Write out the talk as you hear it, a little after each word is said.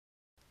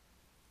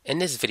In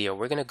this video,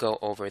 we're going to go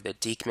over the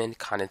Dieckmann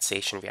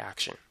condensation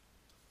reaction.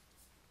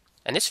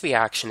 And this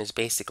reaction is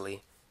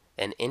basically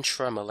an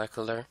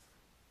intramolecular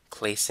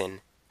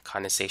Claisen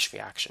condensation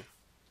reaction.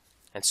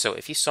 And so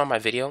if you saw my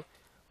video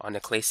on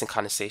the Claisen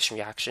condensation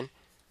reaction,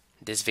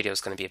 this video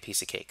is going to be a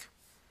piece of cake.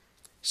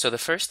 So the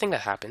first thing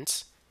that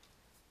happens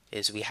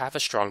is we have a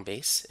strong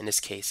base, in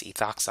this case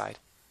ethoxide,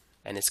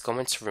 and it's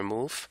going to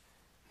remove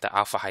the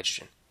alpha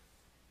hydrogen.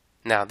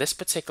 Now this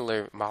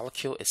particular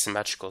molecule is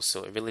symmetrical,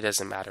 so it really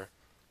doesn't matter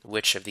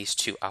which of these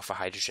two alpha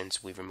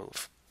hydrogens we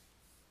remove.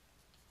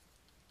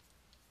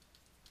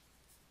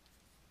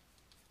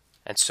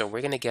 And so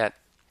we're going to get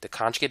the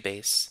conjugate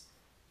base,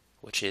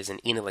 which is an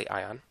enolate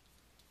ion,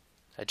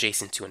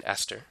 adjacent to an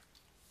ester.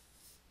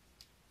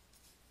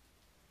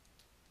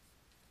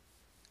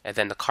 And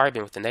then the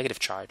carbon with the negative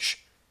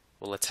charge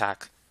will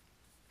attack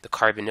the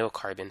carbonyl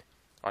carbon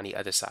on the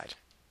other side.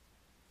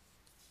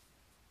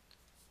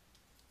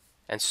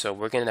 And so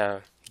we're going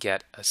to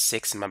get a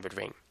 6-membered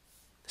ring.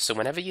 So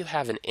whenever you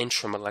have an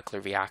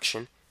intramolecular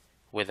reaction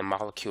where the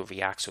molecule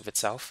reacts with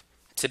itself,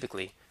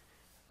 typically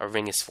a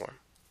ring is formed.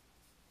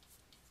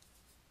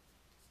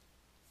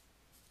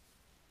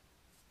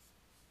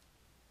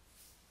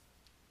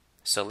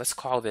 So let's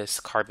call this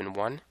carbon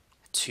 1,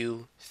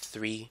 2,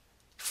 3,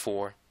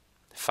 4,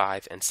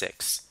 5, and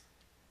 6.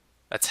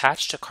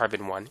 Attached to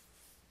carbon 1,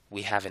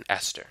 we have an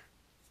ester.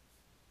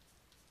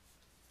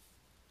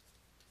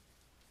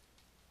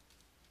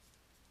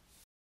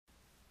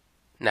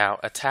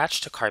 Now,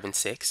 attached to carbon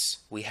 6,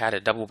 we had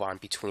a double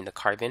bond between the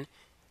carbon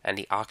and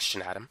the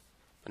oxygen atom,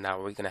 but now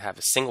we're going to have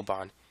a single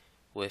bond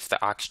with the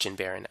oxygen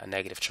bearing a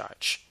negative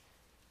charge.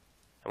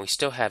 And we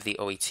still have the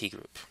OET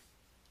group.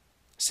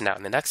 So now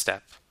in the next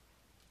step,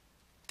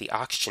 the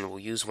oxygen will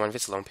use one of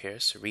its lone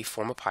pairs to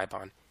reform a pi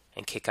bond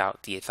and kick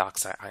out the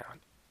ethoxide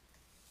ion.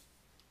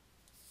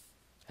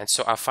 And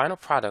so our final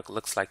product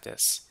looks like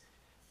this,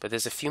 but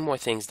there's a few more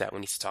things that we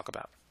need to talk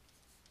about.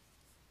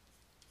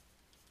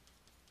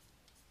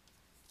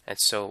 And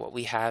so what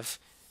we have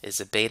is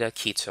a beta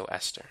keto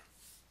ester.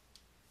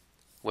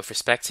 With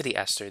respect to the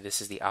ester,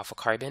 this is the alpha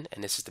carbon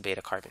and this is the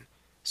beta carbon.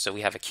 So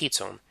we have a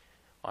ketone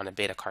on a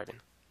beta carbon.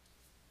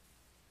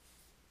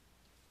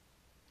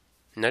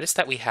 Notice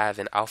that we have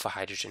an alpha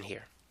hydrogen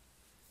here.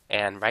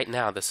 And right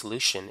now the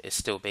solution is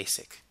still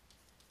basic.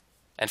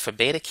 And for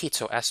beta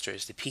keto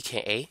esters, the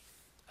pKa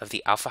of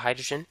the alpha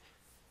hydrogen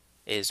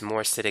is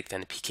more acidic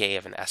than the pKa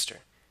of an ester.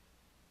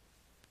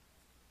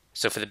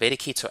 So for the beta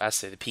keto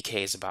ester, the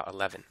pKa is about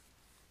 11.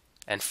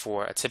 And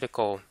for a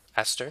typical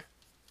ester,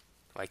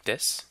 like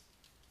this,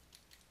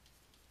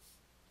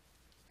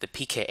 the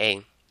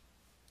pKa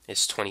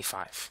is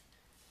 25.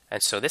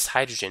 And so this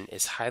hydrogen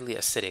is highly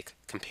acidic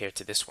compared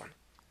to this one.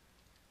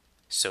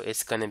 So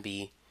it's going to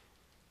be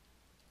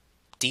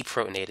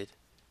deprotonated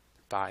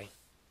by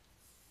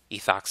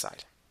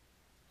ethoxide.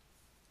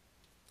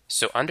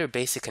 So under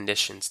basic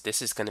conditions,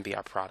 this is going to be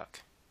our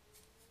product.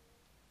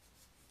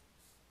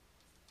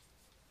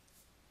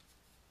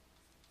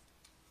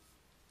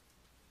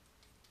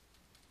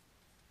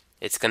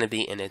 It's going to be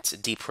in its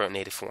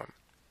deprotonated form.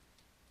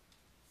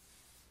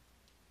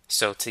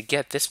 So to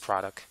get this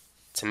product,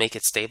 to make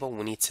it stable,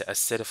 we need to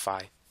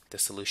acidify the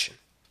solution.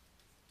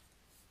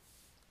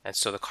 And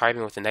so the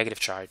carbon with the negative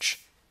charge,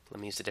 let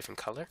me use a different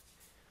color,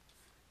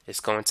 is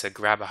going to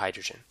grab a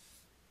hydrogen.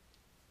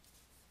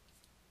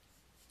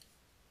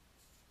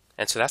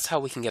 And so that's how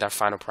we can get our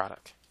final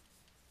product.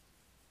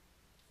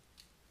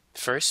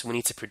 First, we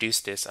need to produce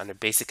this under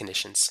basic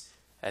conditions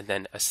and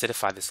then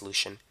acidify the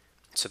solution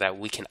so that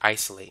we can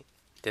isolate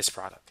this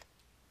product.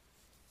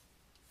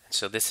 And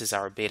so this is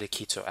our beta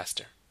keto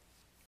ester.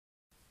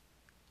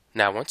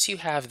 Now, once you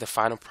have the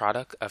final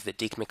product of the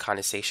Dieckmann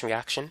condensation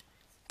reaction,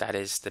 that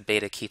is the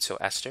beta keto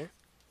ester,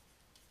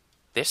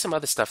 there's some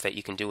other stuff that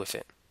you can do with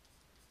it.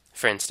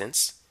 For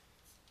instance,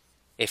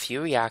 if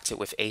you react it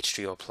with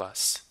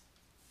H3O+,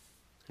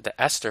 the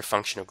ester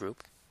functional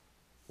group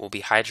will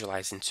be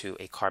hydrolyzed into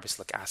a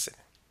carboxylic acid.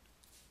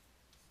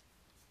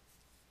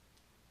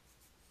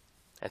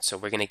 And so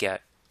we're going to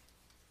get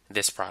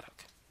this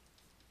product.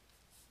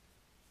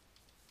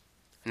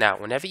 Now,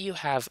 whenever you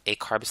have a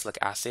carboxylic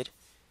acid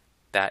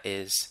that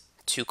is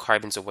 2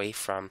 carbons away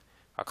from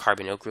a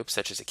carbonyl group,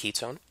 such as a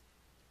ketone,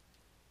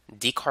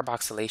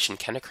 decarboxylation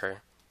can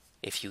occur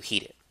if you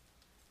heat it.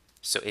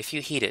 So if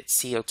you heat it,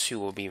 CO2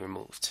 will be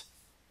removed.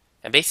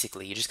 And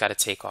basically, you just got to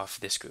take off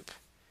this group.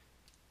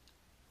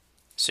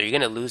 So you're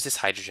going to lose this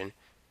hydrogen,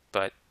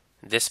 but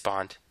this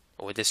bond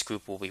or this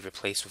group will be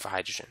replaced with a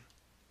hydrogen.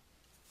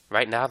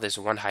 Right now, there's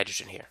 1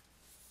 hydrogen here,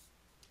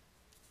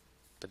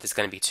 but there's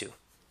going to be 2.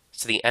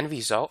 So the end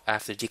result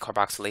after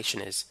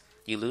decarboxylation is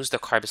you lose the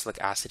carboxylic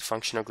acid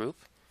functional group,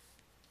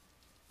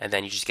 and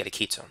then you just get a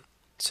ketone.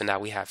 So now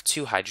we have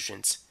 2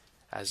 hydrogens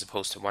as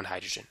opposed to 1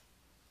 hydrogen.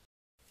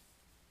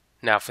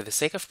 Now, for the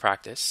sake of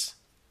practice,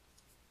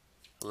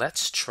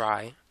 let's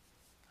try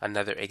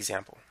another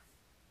example.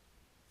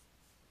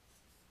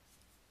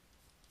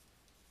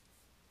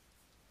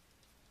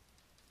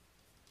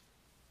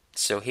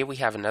 So here we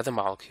have another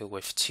molecule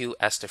with 2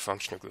 ester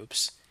functional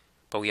groups,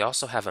 but we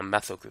also have a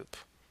methyl group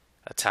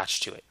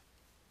attached to it.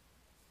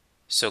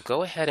 So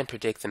go ahead and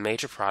predict the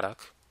major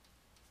product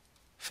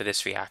for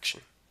this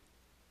reaction.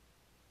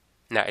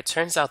 Now it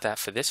turns out that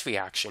for this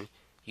reaction,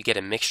 you get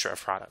a mixture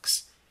of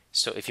products.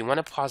 So if you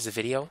want to pause the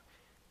video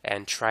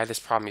and try this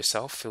problem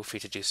yourself, feel free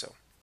to do so.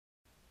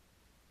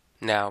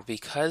 Now,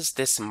 because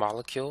this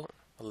molecule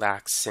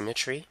lacks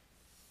symmetry,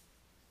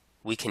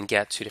 we can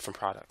get two different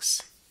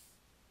products.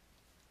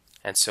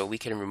 And so we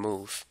can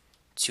remove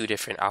two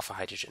different alpha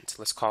hydrogens.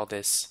 Let's call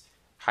this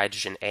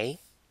hydrogen A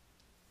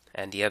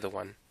and the other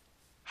one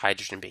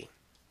hydrogen B.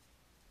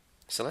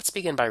 So let's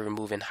begin by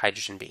removing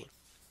hydrogen B.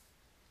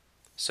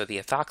 So the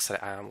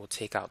ethoxide ion will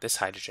take out this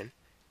hydrogen,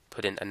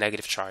 put in a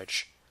negative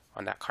charge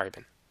on that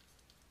carbon.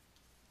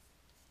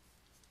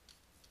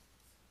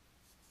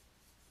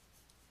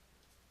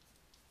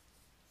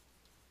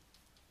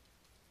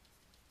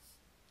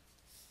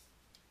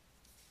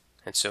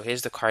 And so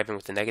here's the carbon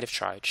with the negative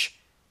charge,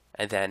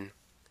 and then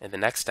in the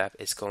next step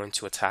it's going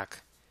to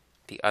attack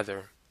the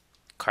other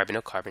carbon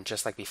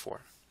just like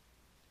before.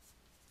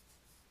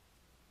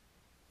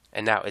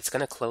 And now it's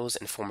going to close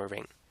and form a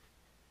ring.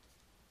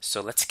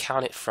 So let's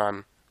count it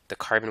from the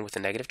carbon with the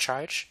negative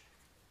charge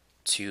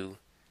to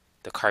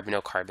the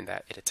carbon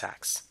that it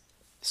attacks.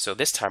 So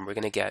this time we're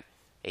going to get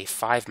a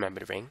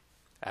 5-membered ring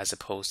as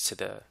opposed to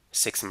the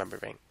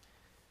 6-membered ring.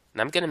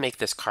 And I'm going to make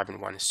this carbon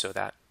 1 so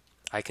that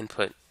I can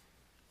put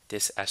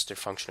this ester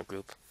functional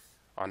group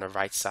on the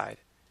right side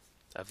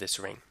of this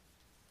ring,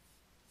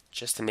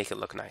 just to make it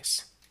look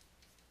nice.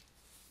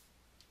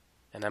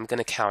 And I'm going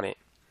to count it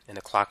in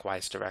a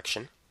clockwise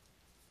direction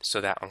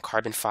so that on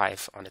carbon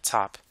 5 on the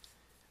top,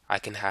 I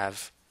can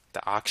have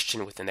the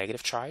oxygen with the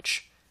negative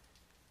charge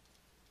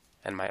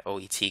and my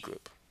OET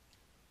group.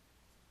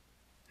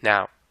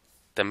 Now,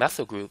 the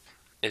methyl group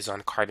is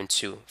on carbon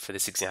 2 for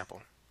this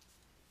example.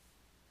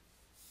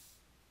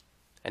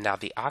 And now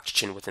the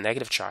oxygen with the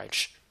negative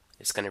charge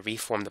is going to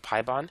reform the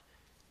pi bond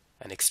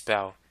and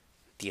expel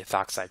the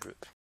ethoxide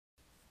group.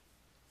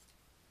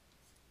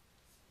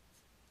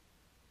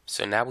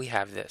 So now we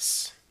have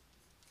this,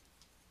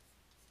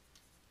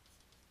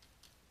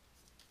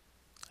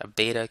 a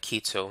beta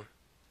keto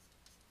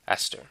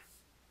ester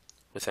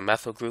with a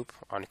methyl group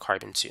on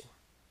carbon 2.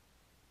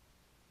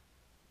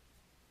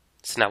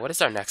 So now what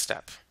is our next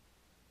step?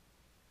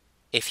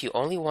 If you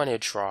only want to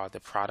draw the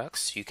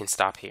products, you can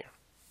stop here,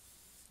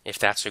 if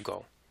that's your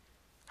goal.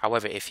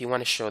 However, if you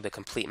want to show the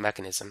complete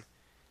mechanism,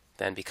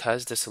 then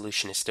because the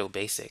solution is still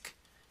basic,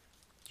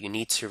 you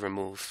need to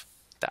remove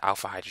the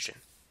alpha hydrogen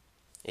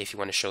if you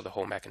want to show the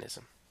whole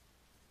mechanism.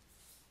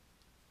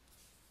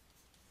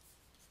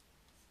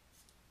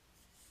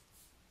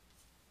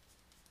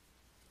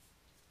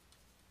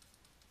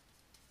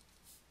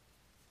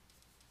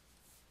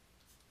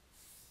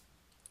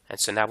 And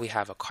so now we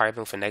have a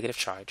carbon with a negative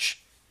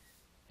charge.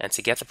 And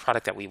to get the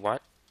product that we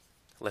want,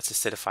 let's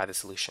acidify the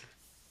solution.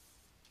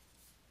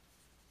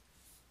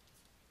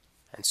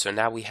 And so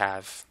now we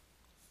have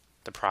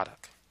the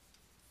product.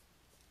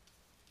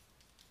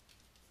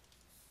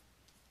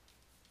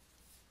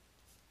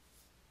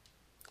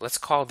 Let's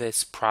call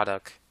this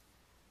product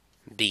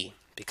B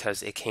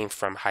because it came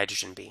from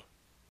hydrogen B.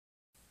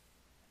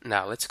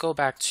 Now let's go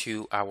back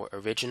to our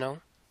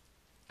original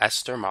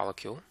ester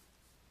molecule,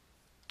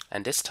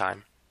 and this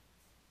time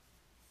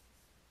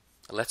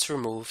let's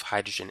remove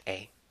hydrogen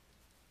A.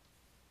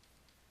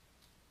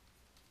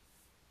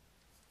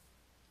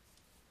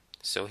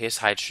 So here's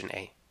hydrogen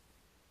A.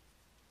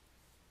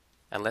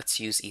 And let's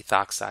use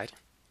ethoxide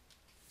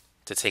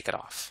to take it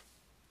off.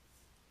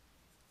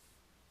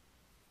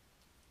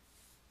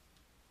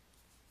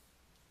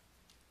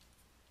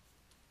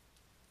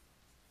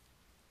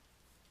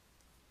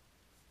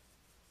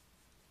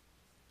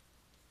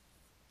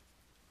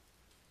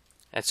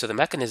 And so the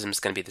mechanism is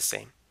going to be the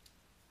same.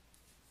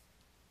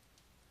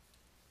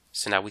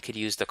 So now we could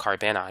use the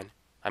carbanion,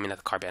 not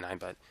the carbanion,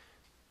 but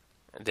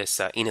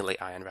this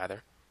enolate ion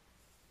rather,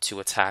 to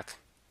attack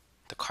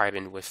the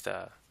carbon with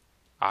the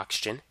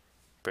oxygen,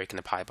 breaking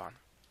the pi bond.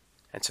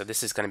 And so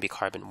this is going to be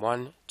carbon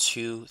 1,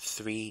 2,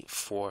 3,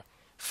 4,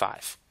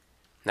 5.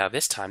 Now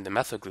this time the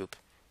methyl group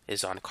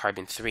is on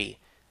carbon 3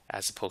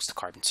 as opposed to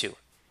carbon 2.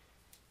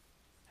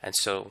 And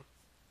so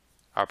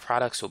our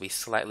products will be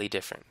slightly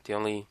different. The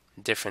only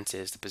difference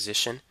is the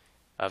position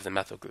of the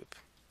methyl group.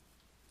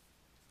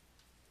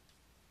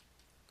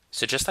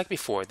 So just like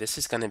before, this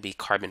is going to be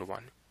carbon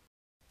 1.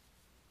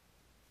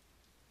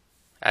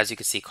 As you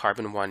can see,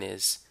 carbon 1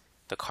 is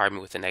the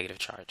carbon with the negative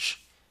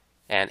charge,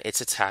 and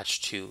it's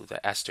attached to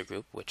the ester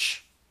group,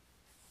 which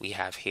we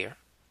have here.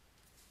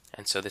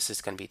 And so this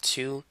is going to be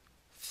 2,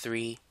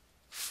 3,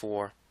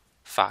 4,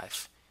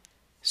 5.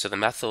 So the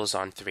methyl is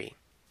on 3.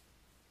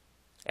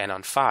 And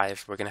on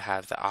 5, we're going to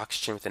have the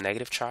oxygen with the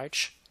negative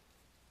charge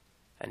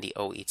and the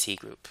OET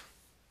group.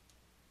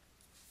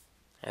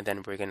 And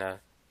then we're going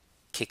to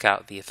kick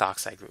out the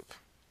ethoxide group.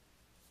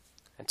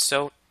 And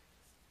so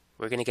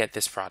we're going to get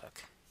this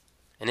product.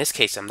 In this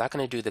case, I'm not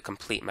going to do the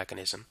complete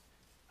mechanism.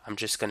 I'm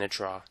just going to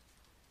draw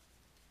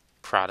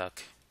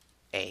product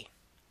A.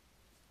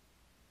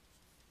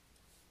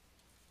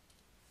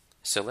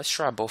 So let's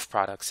draw both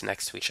products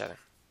next to each other.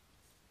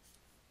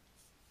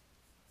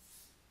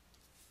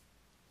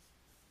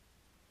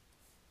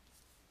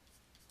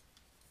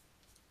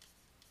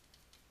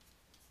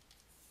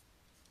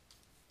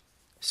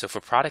 So for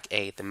product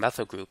A, the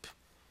methyl group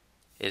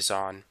is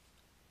on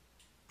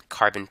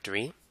carbon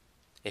 3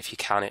 if you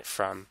count it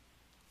from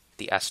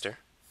the ester,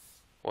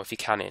 or if you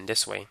count it in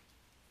this way,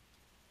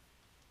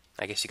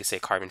 I guess you could say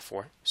carbon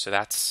 4. So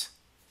that's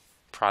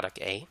product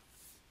A.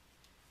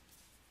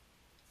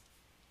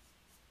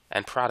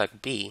 And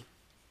product B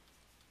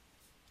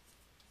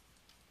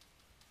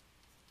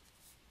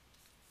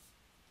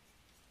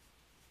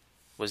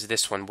was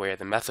this one where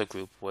the methyl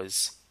group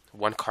was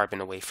 1 carbon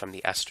away from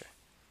the ester.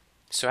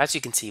 So as you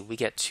can see, we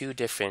get 2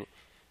 different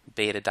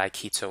beta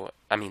keto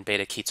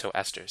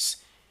esters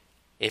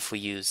if we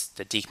use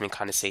the Dieckmann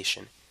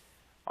condensation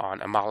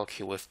on a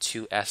molecule with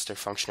 2 ester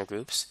functional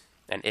groups,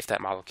 and if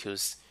that molecule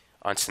is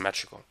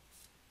unsymmetrical.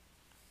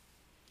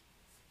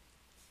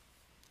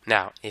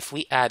 Now, if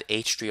we add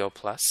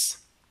H3O+,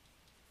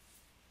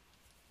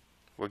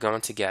 we're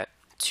going to get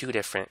 2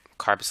 different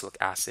carboxylic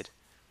acid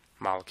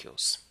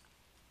molecules.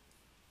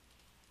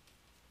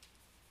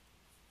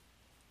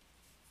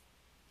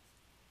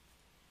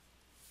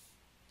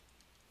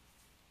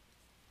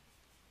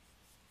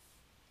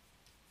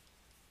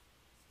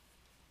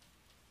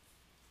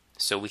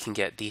 So we can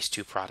get these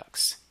 2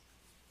 products.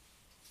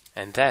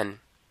 And then,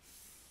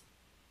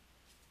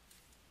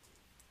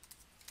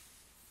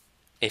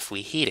 if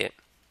we heat it,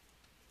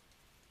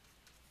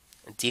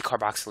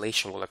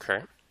 decarboxylation will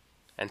occur,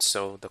 and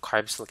so the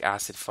carboxylic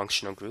acid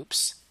functional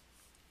groups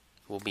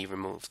will be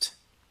removed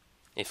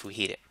if we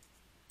heat it.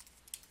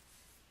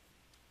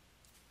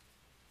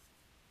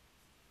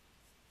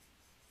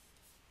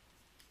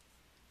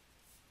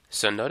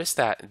 So notice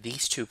that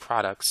these 2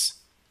 products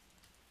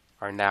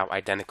are now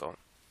identical.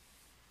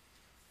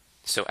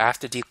 So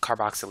after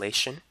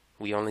decarboxylation,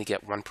 we only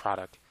get 1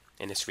 product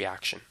in this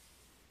reaction.